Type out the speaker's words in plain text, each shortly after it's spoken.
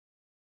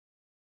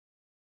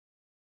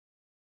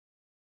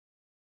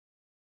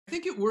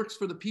think it works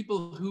for the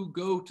people who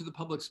go to the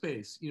public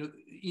space.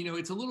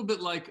 It's a little bit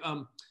like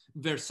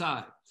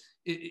Versailles.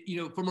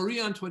 For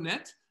Marie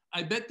Antoinette,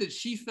 I bet that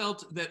she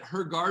felt that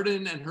her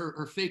garden and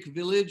her fake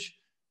village,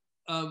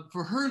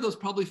 for her, those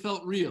probably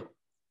felt real.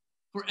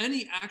 For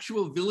any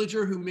actual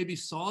villager who maybe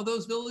saw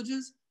those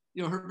villages,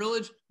 her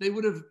village, they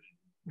would have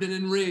been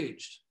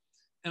enraged.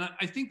 And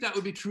I think that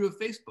would be true of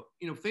Facebook.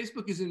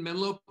 Facebook is in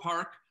Menlo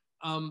Park,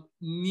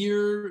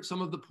 near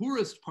some of the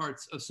poorest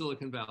parts of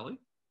Silicon Valley,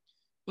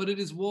 but it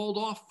is walled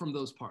off from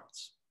those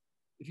parts.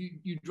 If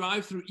you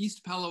drive through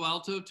East Palo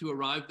Alto to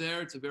arrive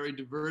there, it's a very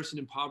diverse and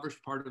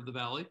impoverished part of the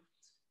valley.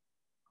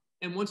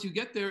 And once you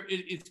get there,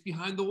 it's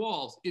behind the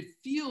walls. It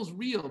feels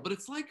real, but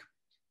it's like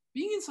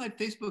being inside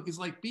Facebook is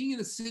like being in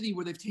a city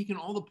where they've taken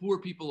all the poor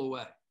people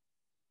away.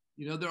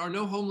 There are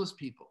no homeless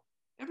people.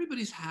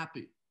 Everybody's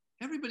happy.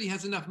 Everybody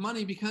has enough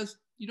money because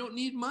you don't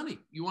need money.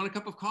 You want a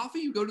cup of coffee,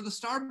 you go to the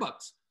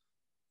Starbucks.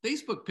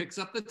 Facebook picks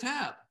up the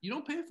tab. You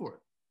don't pay for it.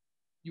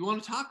 You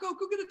want a taco?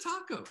 Go get a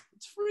taco.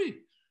 It's free.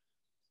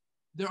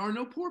 There are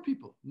no poor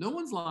people. No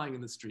one's lying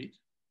in the street.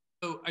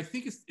 So I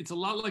think it's a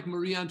lot like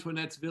Marie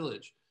Antoinette's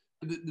village,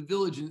 the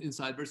village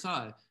inside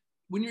Versailles.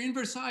 When you're in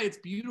Versailles, it's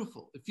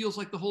beautiful. It feels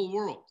like the whole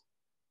world.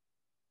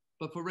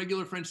 But for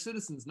regular French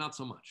citizens, not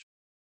so much.